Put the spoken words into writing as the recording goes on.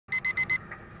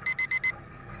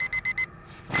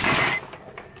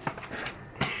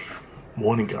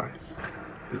Morning guys,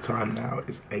 the time now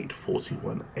is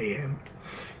 8:41 AM.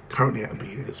 Currently at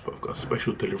Amelia's, but I've got a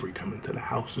special delivery coming to the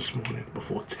house this morning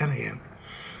before 10 AM.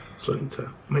 So I need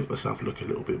to make myself look a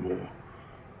little bit more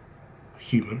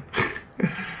human.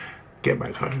 Get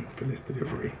back home for this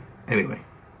delivery. Anyway,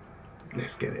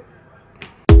 let's get it.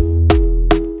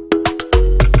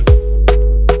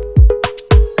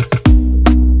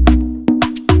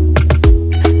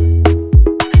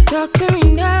 Talk to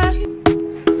me now.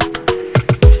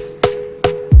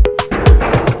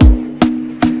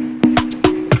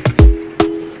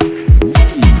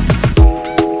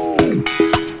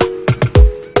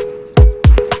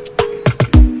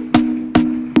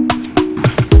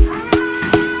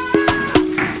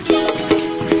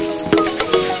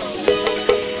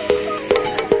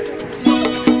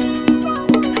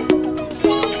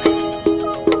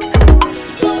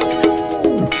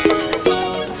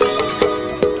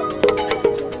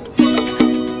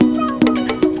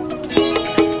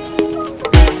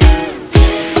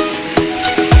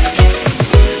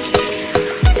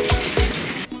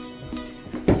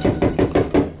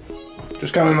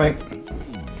 Just coming, mate.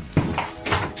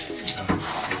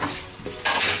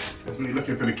 There's me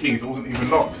looking for the keys. It wasn't even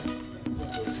locked.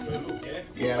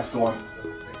 Yeah, that's the one.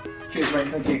 Cheers, mate.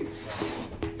 Thank you.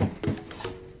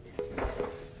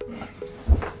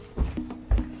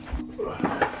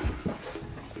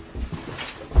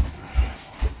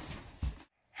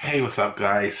 Hey, what's up,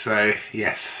 guys? So,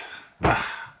 yes.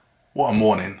 What a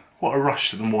morning. What a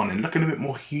rush to the morning. Looking a bit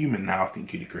more human now, I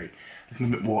think you'd agree. Looking a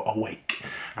bit more awake.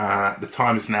 The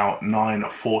time is now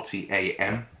 9:40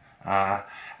 AM.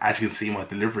 As you can see, my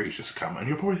delivery's just come, and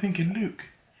you're probably thinking, Luke,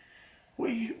 what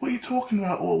are you talking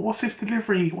about? What's this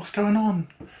delivery? What's going on?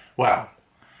 Well,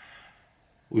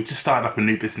 we've just started up a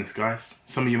new business, guys.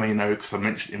 Some of you may know because I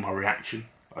mentioned in my reaction.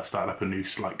 I started up a new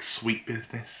sweet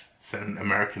business, selling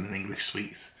American and English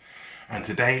sweets. And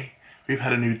today we've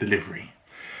had a new delivery,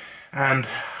 and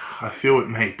I feel it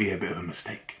may be a bit of a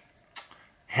mistake.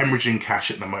 Hemorrhaging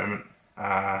cash at the moment.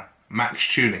 Max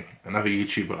Tuning, another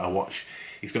YouTuber I watch,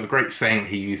 he's got a great saying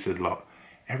he uses a lot.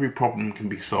 Every problem can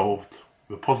be solved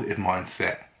with a positive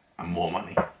mindset and more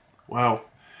money. Well,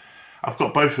 I've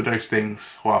got both of those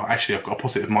things. Well, actually, I've got a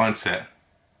positive mindset.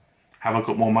 Have I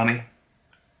got more money?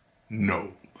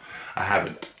 No, I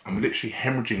haven't. I'm literally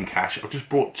hemorrhaging cash. I've just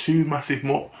brought two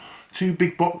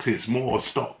big boxes more of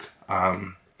stock.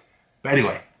 But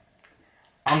anyway,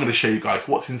 I'm going to show you guys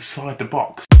what's inside the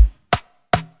box.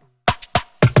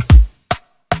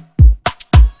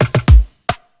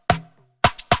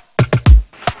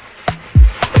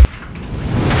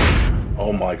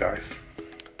 Oh my, guys.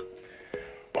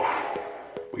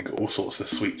 We got all sorts of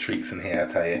sweet treats in here,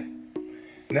 I tell you.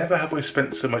 Never have I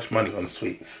spent so much money on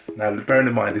sweets. Now, bearing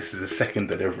in mind, this is the second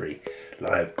delivery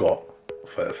that I've got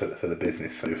for the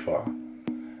business so far.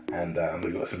 And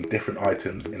we've got some different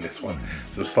items in this one.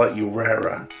 Some slightly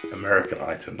rarer American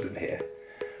items in here.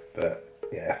 But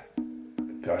yeah,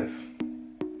 guys,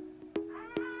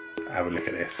 have a look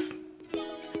at this.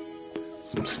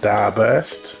 Some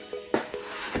Starburst.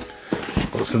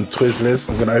 Got some Twizzlers.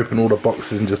 I'm going to open all the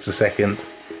boxes in just a second.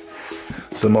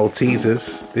 Some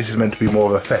Maltesers. This is meant to be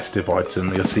more of a festive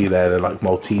item. You'll see there, they're like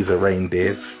Malteser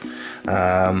reindeers.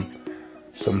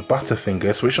 Some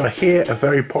Butterfingers, which I hear are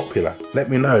very popular. Let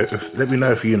me know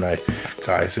if you know,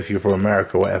 guys. If you're from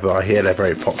America or whatever, I hear they're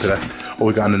very popular. What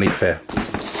we got underneath here?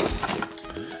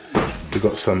 We've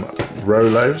got some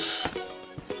Rolos,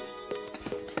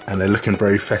 and they're looking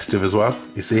very festive as well.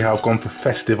 You see how I've gone for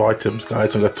festive items,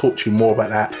 guys. I'm going to talk to you more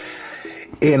about that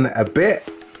in a bit.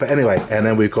 But anyway, and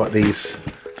then we've got these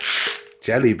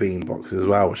jelly bean boxes as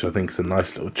well, which I think is a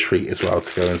nice little treat as well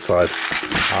to go inside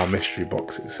our mystery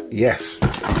boxes. Yes,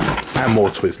 and more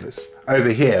Twizzlers. Over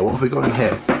here, what have we got in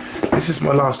here? This is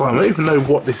my last item. I don't even know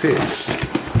what this is.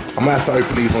 I might have to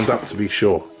open these ones up to be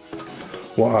sure.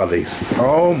 What are these?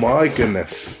 Oh my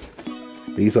goodness.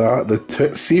 These are the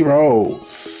Tootsie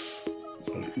Rolls.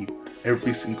 I'm going to eat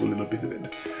every single little bit of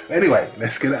it. Anyway,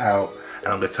 let's get it out, and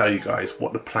I'm going to tell you guys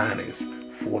what the plan is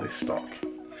for this stock.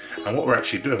 And what we're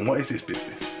actually doing. What is this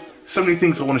business? So many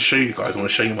things I want to show you guys. I want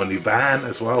to show you my new van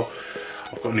as well.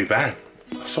 I've got a new van.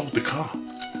 I sold the car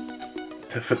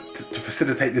to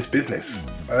facilitate this business.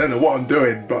 I don't know what I'm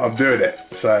doing, but I'm doing it.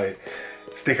 So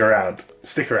stick around.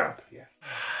 Stick around. Yeah.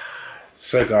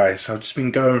 So guys, I've just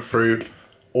been going through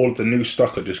all of the new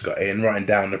stock I just got in, writing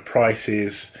down the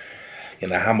prices, you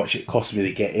know, how much it cost me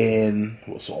to get in,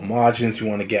 what sort of margins you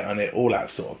want to get on it, all that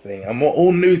sort of thing. I'm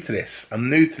all new to this. I'm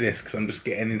new to this because I'm just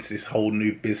getting into this whole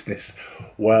new business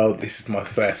world. This is my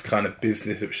first kind of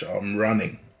business which I'm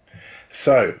running.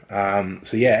 So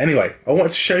yeah, anyway, I wanted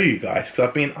to show you guys, because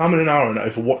I've been umming and ahhing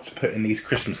over what to put in these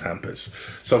Christmas hampers.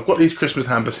 So I've got these Christmas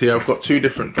hampers here. I've got two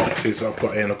different boxes I've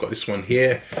got in. I've got this one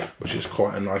here, which is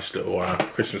quite a nice little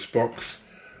Christmas box.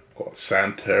 Got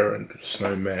Santa and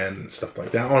snowman and stuff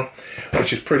like that on,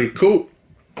 which is pretty cool.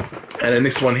 And then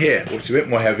this one here, which is a bit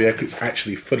more heavier, because it's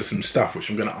actually full of some stuff, which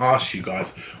I'm going to ask you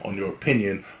guys on your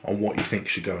opinion on what you think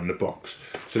should go in the box.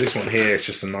 So this one here is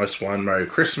just a nice one, Merry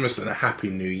Christmas and a Happy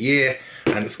New Year,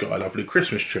 and it's got a lovely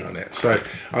Christmas tree on it. So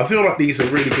I feel like these are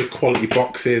really good quality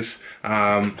boxes,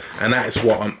 and that is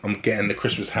what I'm getting the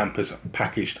Christmas hampers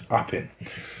packaged up in.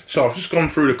 So I've just gone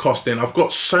through the costing. I've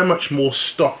got so much more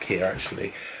stock here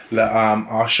actually that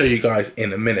I'll show you guys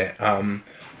in a minute.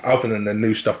 Other than the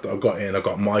new stuff that I've got in, I've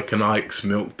got Mike and Ike's,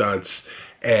 Milk Duds,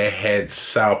 Airheads,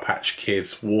 Sour Patch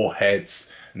Kids, Warheads,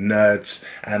 Nerds,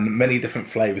 and many different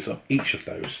flavours of each of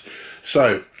those.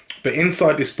 So, but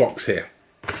inside this box here,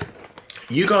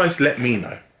 you guys let me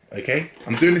know, okay?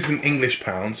 I'm doing this in English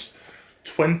pounds,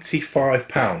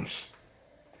 £25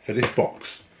 for this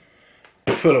box,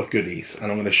 full of goodies,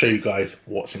 and I'm going to show you guys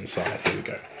what's inside. Here we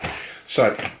go.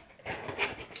 So,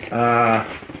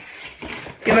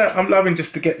 you know, I'm loving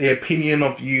just to get the opinion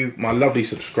of you, my lovely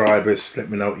subscribers.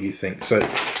 Let me know what you think. So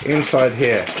inside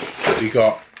here, we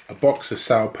got a box of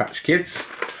Sour Patch Kids.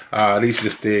 These are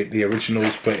just the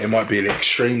originals, but it might be the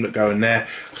extreme that go in there,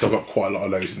 because I've got quite a lot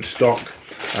of those in stock.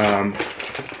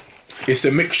 It's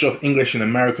a mixture of English and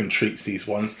American treats, these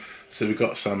ones. So we've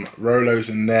got some Rolos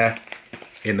in there,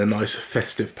 in a nice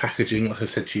festive packaging, like I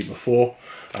said to you before.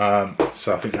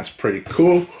 So I think that's pretty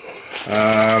cool.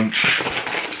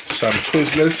 Some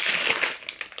Twizzlers.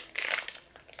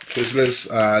 These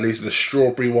are the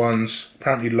strawberry ones.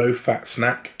 Apparently low-fat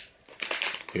snack.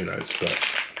 Who knows, but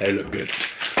they look good.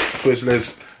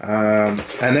 Twizzlers.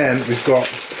 And then we've got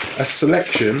a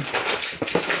selection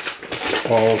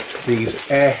of these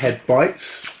Airhead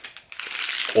bites,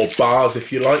 or bars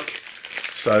if you like.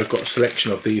 So I've got a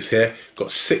selection of these here.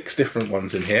 Got 6 different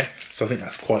ones in here, so I think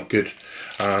that's quite good.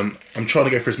 I'm trying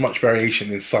to go for as much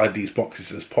variation inside these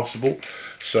boxes as possible.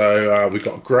 So we've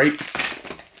got grape,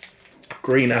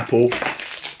 green apple,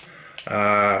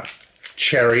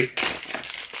 cherry,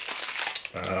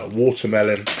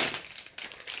 watermelon,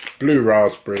 blue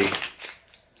raspberry,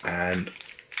 and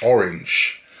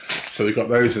orange. So we've got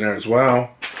those in there as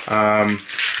well. Got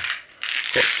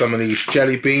some of these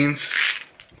jelly beans.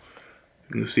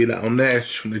 You can see that on there,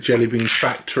 it's from the Jelly Bean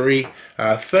Factory.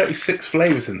 36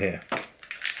 flavours in here.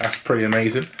 That's pretty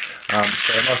amazing. So a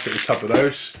nice little tub of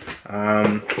those.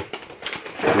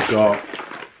 We've got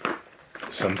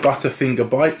some Butterfinger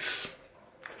bites,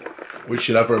 which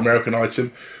is another American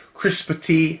item.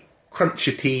 Crispity,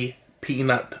 crunchity,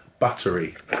 peanut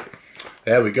buttery.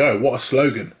 There we go. What a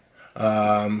slogan.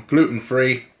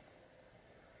 Gluten-free,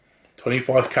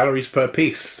 25 calories per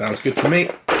piece. Sounds good to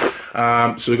me.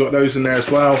 So we've got those in there as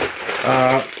well.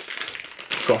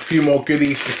 Got a few more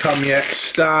goodies to come yet.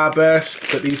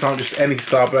 Starburst, but these aren't just any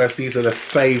Starburst. These are the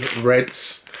Fave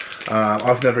Reds.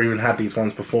 I've never even had these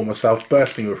ones before myself.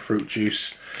 Bursting with fruit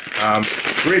juice.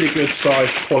 Really good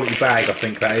size quality bag, I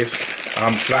think that is.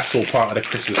 So that's all part of the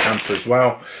Christmas hamper as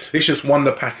well. It's just one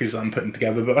of the packages I'm putting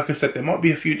together, but like I said, there might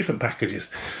be a few different packages.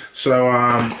 So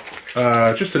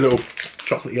just a little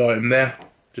chocolatey item there.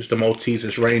 Just a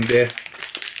Maltesers reindeer.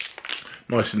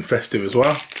 Nice and festive as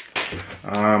well.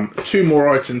 2 more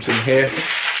items in here.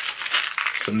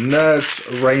 Some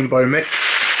Nerds Rainbow Mix.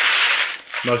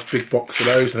 Nice big box of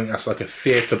those. I think that's like a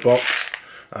theatre box.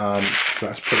 So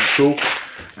that's pretty cool.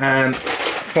 And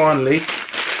finally,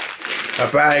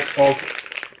 a bag of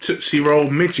Tootsie Roll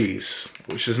Midgies,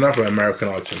 which is another American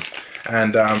item.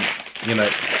 And you know,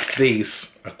 these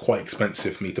are quite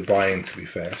expensive for me to buy in, to be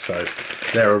fair. So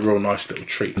they're a real nice little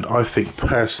treat. And I think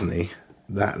personally,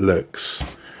 that looks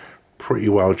pretty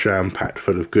well jam-packed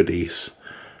full of goodies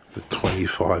for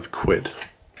 25 quid.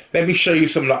 Let me show you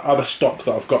some like other stock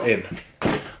that I've got in.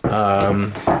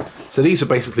 So these are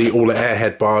basically all the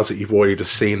Airhead bars that you've already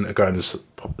just seen that go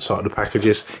inside the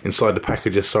packages.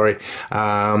 Sorry.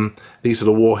 These are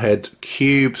the Warhead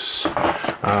cubes.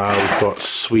 We've got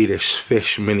Swedish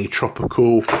Fish Mini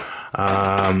Tropical.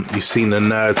 You've seen the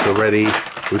Nerds already.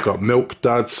 We've got Milk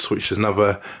Duds, which is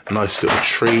another nice little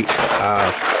treat.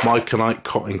 Mike and Ike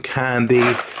Cotton Candy,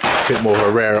 a bit more of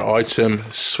a rarer item.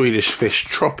 Swedish Fish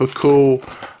Tropical.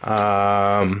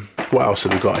 What else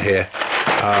have we got here?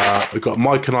 We've got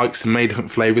Mike and Ike's in many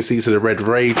different flavours. These are the Red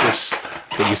Rages,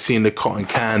 but you've seen the Cotton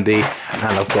Candy,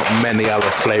 and I've got many other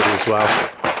flavours as well.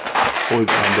 What we've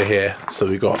got under here? So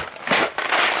we've got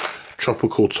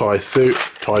Tropical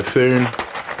Typhoon.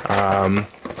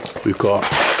 We've got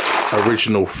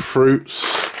original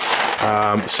fruits.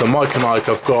 So Mike and Ike,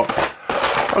 I've got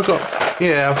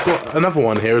another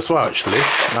one here as well, actually.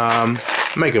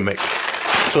 Mega Mix.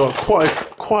 So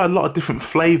quite a lot of different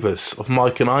flavours of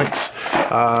Mike and Ike's.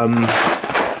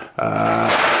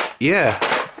 Yeah,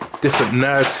 different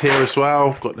nerds here as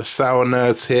well. Got the sour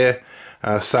nerds here,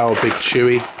 sour big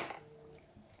chewy.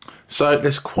 So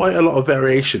there's quite a lot of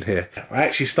variation here. I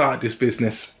actually started this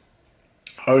business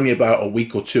only about a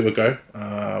week or two ago,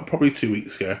 probably 2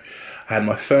 weeks ago. I had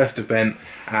my first event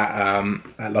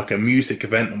at like a music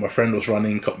event, and my friend was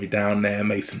running, got me down there,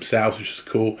 made some sales, which is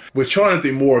cool. We're trying to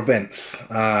do more events.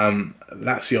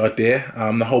 That's the idea.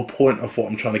 The whole point of what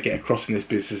I'm trying to get across in this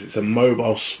business, it's a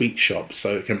mobile sweet shop,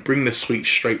 so it can bring the sweets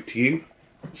straight to you,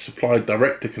 supplied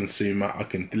direct to consumer. I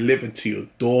can deliver to your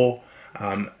door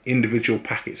individual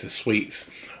packets of sweets,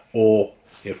 or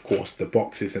of course the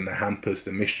boxes and the hampers,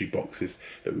 the mystery boxes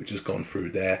that we've just gone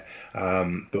through there,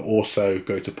 but also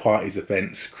go to parties,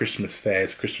 events, Christmas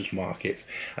fairs, Christmas markets,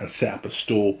 and set up a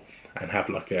stall and have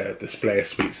like a display of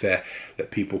sweets there that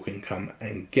people can come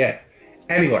and get.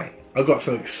 Anyway, I've got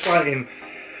some exciting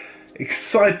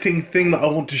thing that I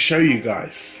want to show you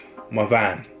guys. My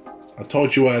van. I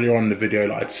told you earlier on in the video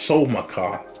that I'd sold my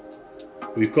car.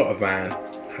 We've got a van.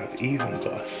 I've even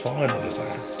got a sign on the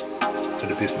van for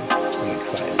the business. I'm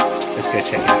excited. Let's go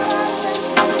check it out.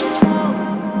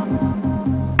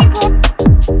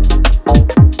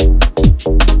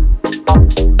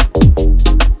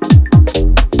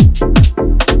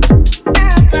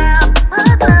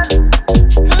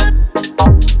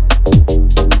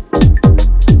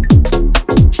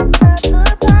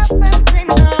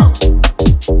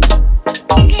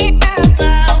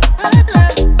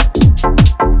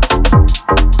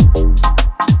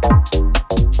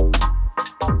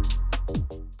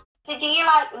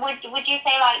 Would you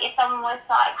say, like, if someone was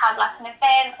like had like an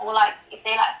event, or like if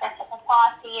they like set up a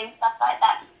party and stuff like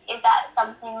that, is that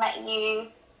something that you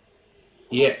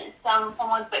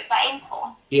someone book that in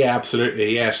for? Yeah,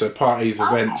 absolutely. Yeah, so parties,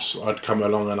 events, I'd come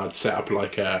along and I'd set up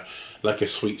like a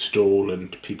sweet stall,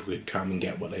 and people could come and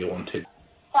get what they wanted.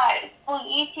 So for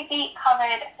you to be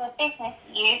covered for business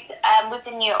use with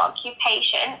the new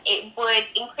occupation, it would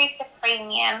increase the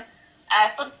premium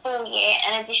for the full year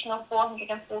an additional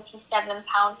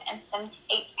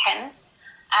 £447.78.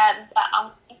 But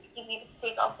I'm going to give you the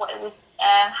figure of what it would,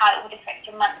 how it would affect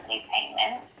your monthly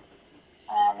payment.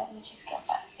 Let me just get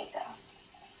that figure.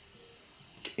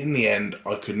 In the end,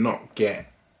 I could not get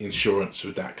insurance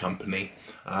with that company.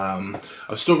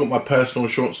 I've still got my personal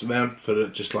insurance with them for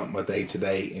just like my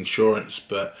day-to-day insurance,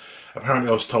 but apparently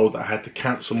I was told that I had to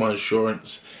cancel my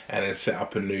insurance and then set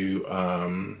up a new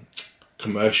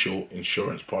commercial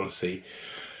insurance policy.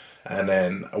 And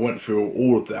then I went through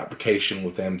all of the application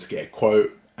with them to get a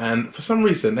quote, and for some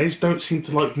reason they just don't seem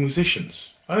to like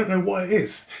musicians. I don't know what it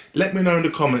is. Let me know in the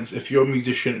comments if you're a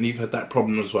musician and you've had that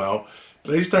problem as well,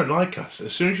 but they just don't like us.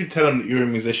 As soon as you tell them that you're a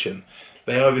musician,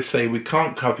 they either say we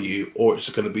can't cover you, or it's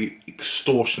going to be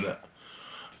extortionate.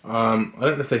 I don't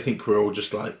know if they think we're all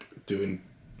just like doing,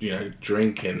 you know,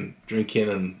 drinking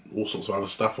and all sorts of other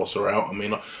stuff whilst we're out. I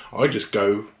mean, I just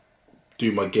go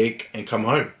do my gig and come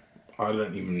home. I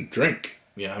don't even drink,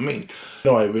 you know what I mean?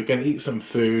 Anyway, we're going to eat some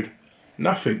food,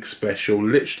 nothing special,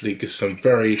 literally just some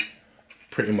very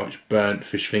pretty much burnt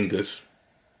fish fingers.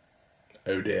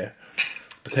 Oh dear.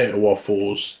 Potato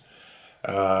waffles,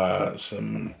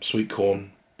 some sweet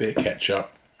corn, bit of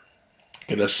ketchup.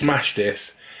 Gonna smash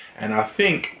this, and I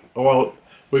think, well,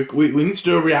 we need to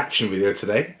do a reaction video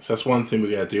today, so that's one thing we're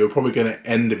going to do. We're probably going to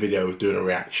end the video with doing a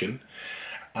reaction,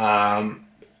 and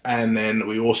then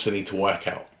we also need to work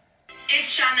out. It's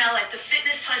Chanel at the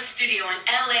Fitness Plus studio in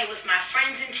LA with my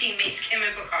friends and teammates Kim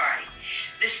and Bakari.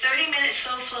 This 30-minute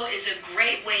Soul Flow is a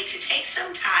great way to take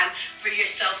some time for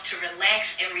yourself to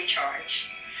relax and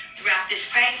recharge. Throughout this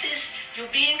practice,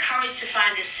 you'll be encouraged to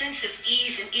find a sense of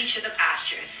ease in each of the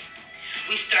postures.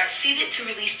 We start seated to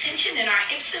release tension in our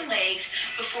hips and legs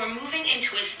before moving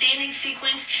into a standing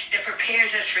sequence that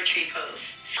prepares us for tree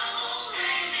pose.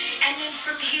 And then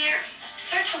from here,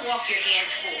 start to walk your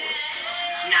hands forward.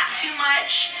 Not too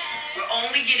much, we're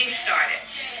only getting started.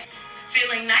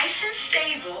 Feeling nice and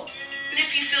stable, and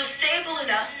if you feel stable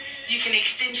enough, you can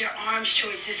extend your arms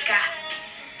towards the sky.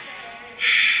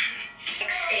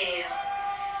 Exhale,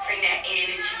 bring that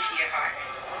energy to your heart.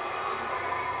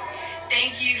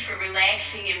 Thank you for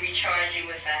relaxing and recharging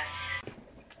with us.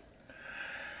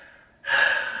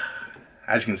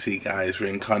 As you can see, guys, we're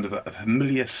in kind of a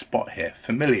familiar spot here,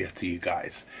 familiar to you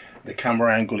guys. The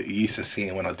camera angle that you're used to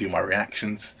seeing when I do my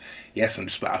reactions. Yes, I'm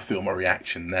just about to film a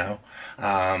reaction now.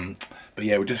 But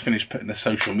yeah, we just finished putting the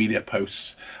social media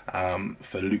posts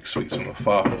for Luke Sweets from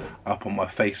Afar up on my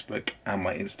Facebook and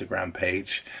my Instagram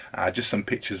page. Just some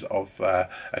pictures of a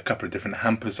couple of different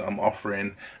hampers that I'm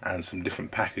offering and some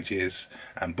different packages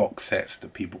and box sets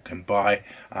that people can buy.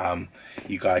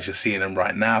 You guys are seeing them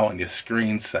right now on your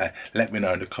screen, so let me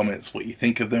know in the comments what you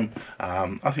think of them.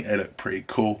 I think they look pretty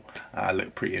cool,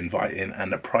 look pretty inviting,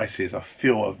 and the prices I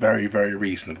feel are very, very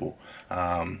reasonable.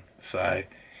 So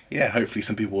yeah, hopefully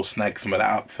some people will snag some of that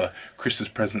up for Christmas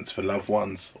presents for loved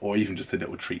ones, or even just a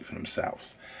little treat for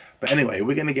themselves. But anyway,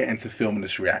 we're going to get into filming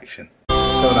this reaction.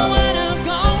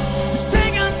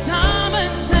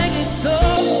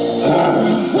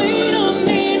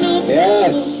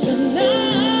 Yes!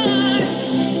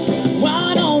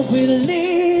 Why don't we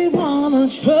leave all the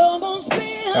troubles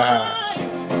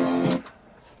behind?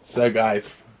 So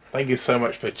guys, thank you so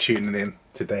much for tuning in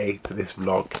today to this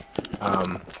vlog.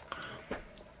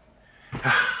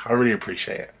 I really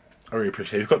appreciate it. I really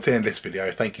appreciate it. We've got to the end of this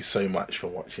video. Thank you so much for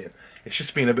watching. It's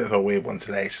just been a bit of a weird one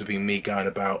today. It's just been me going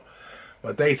about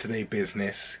my day-to-day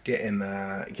business, getting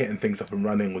things up and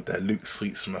running with the Luke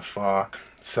Sweets from Afar.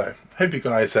 So, hope you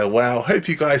guys are well. Hope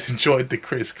you guys enjoyed the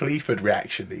Chris Cleaford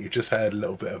reaction that you just heard a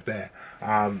little bit of there.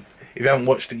 If you haven't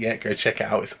watched it yet, go check it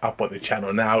out. It's up on the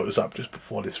channel now. It was up just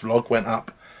before this vlog went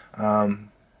up.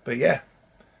 But yeah.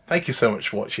 Thank you so much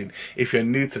for watching. If you're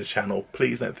new to the channel,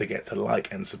 please don't forget to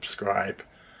like and subscribe.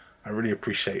 I really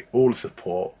appreciate all the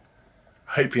support.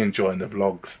 I hope you're enjoying the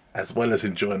vlogs as well as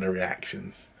enjoying the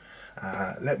reactions.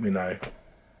 Let me know.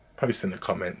 Post in the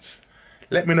comments.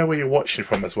 Let me know where you're watching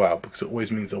from as well, because it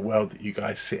always means the world that you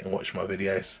guys sit and watch my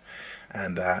videos.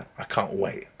 And I can't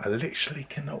wait. I literally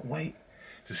cannot wait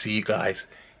to see you guys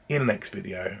in the next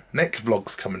video. Next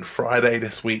vlog's coming Friday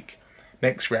this week.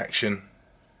 Next reaction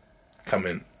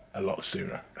coming a lot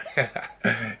sooner.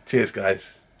 Cheers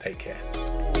guys, take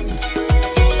care.